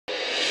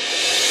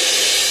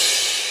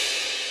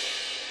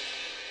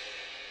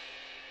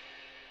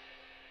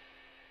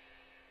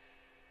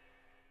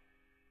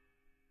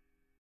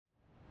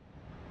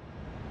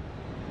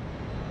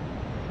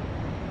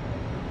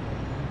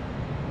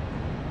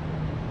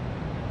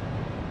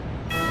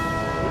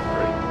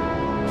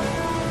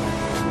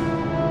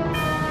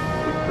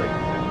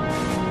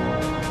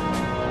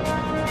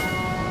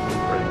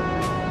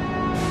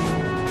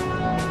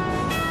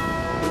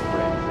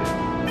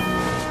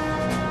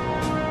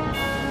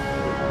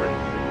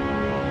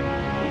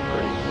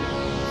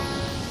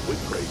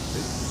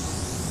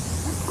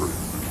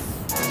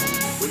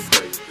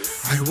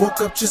I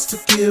woke up just to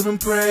give him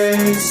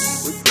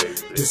praise,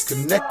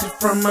 disconnected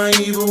from my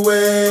evil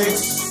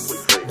ways.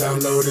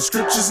 Downloaded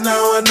scriptures, now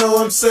I know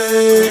I'm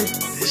saved,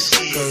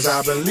 cause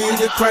I believe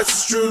that Christ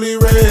is truly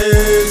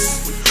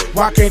raised.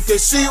 Why can't they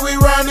see we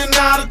running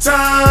out of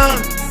time?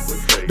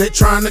 They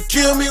trying to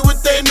kill me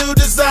with their new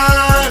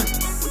design.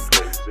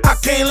 I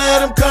can't let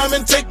them come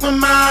and take my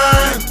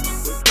mind,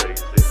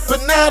 but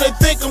now they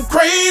think I'm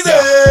crazy.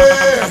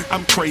 Yeah,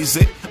 I'm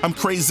crazy. I'm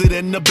crazy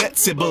than the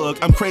Betsy bug.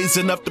 I'm crazy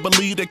enough to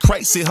believe that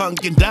Christ he hung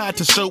and died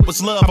to show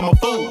us love. I'm a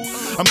fool.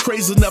 I'm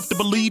crazy enough to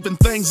believe in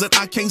things that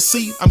I can't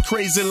see. I'm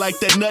crazy like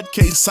that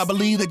nutcase. I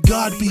believe that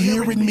God be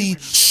hearing me.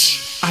 Shh.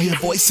 I hear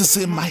voices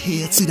in my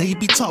head. See, they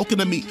be talking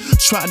to me,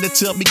 trying to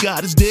tell me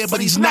God is dead,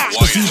 but he's not,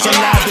 cause he's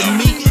alive in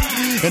me.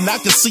 And I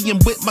can see him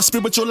with my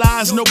spiritual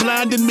eyes, no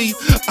blinding me.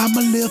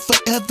 I'ma live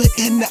forever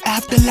in the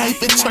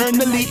afterlife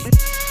eternally.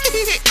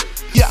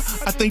 Yeah,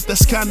 I think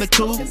that's kinda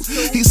cool.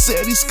 He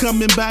said he's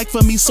coming back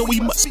for me, so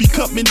he must be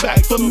coming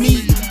back for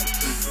me.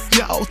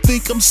 Y'all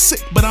think I'm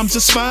sick, but I'm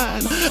just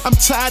fine. I'm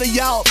tired of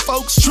y'all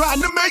folks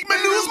trying to make me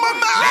lose my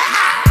mind.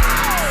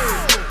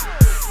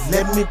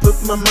 Let me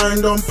put my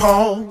mind on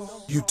pause.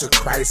 You took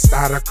Christ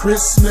out of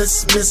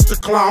Christmas, Mr.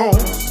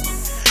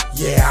 Claus.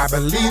 Yeah, I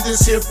believe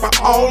this here for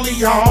all of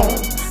y'all,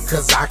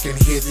 cause I can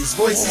hear these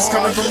voices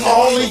coming from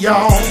all of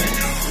y'all.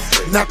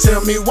 Now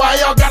tell me why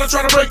y'all gotta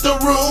try to break the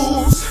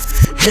rules.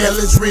 Hell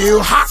is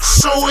real hot,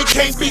 so it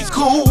can't be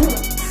cool.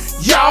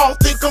 Y'all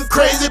think I'm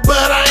crazy,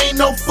 but I ain't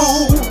no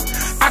fool.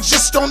 I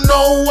just don't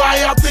know why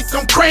y'all think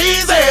I'm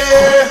crazy.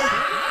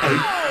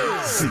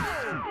 A-Z.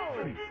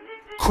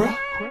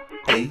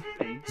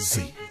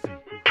 Cra-A-Z.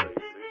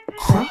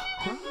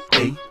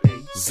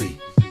 Cra-A-Z.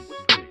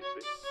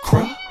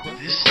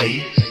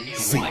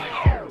 Cra-A-Z.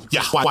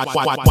 Yeah, why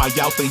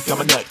y'all think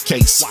I'm a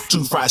nutcase?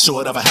 2 fries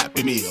short of a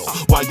Happy Meal.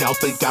 Why y'all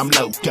think I'm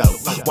loco?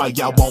 Why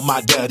y'all want my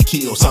daddy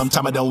killed?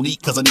 Sometimes I don't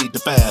eat cause I need to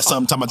fast.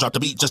 Sometimes I drop the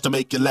beat just to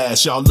make it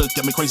last. Y'all look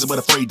at me crazy but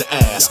afraid to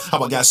ask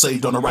how I got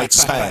saved on the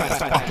righteous path.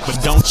 But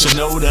don't you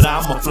know that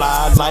I'ma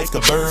fly like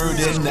a bird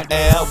in the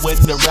air when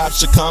the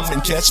rapture come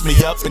and catch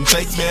me up and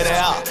take me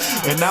there?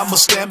 And I'ma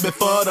stand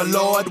before the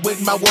Lord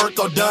with my work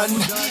all done,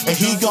 and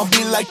he gon'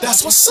 be like,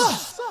 that's what's up.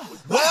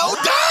 Well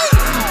done!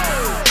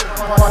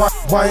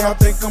 Why y'all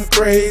think I'm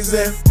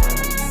crazy?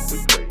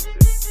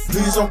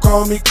 Please don't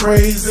call me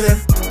crazy.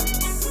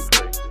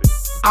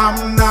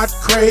 I'm not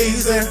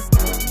crazy.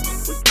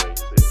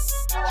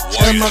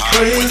 Am I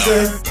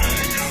crazy?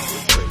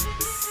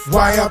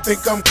 Why y'all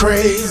think I'm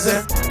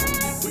crazy?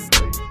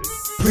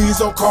 Please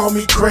don't call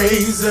me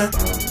crazy.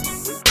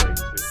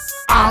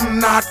 I'm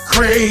not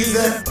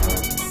crazy.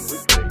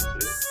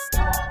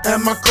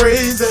 Am I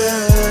crazy?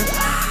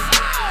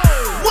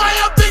 Why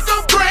y'all think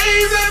I'm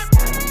crazy?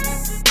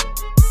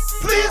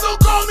 Please don't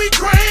call me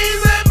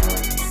crazy.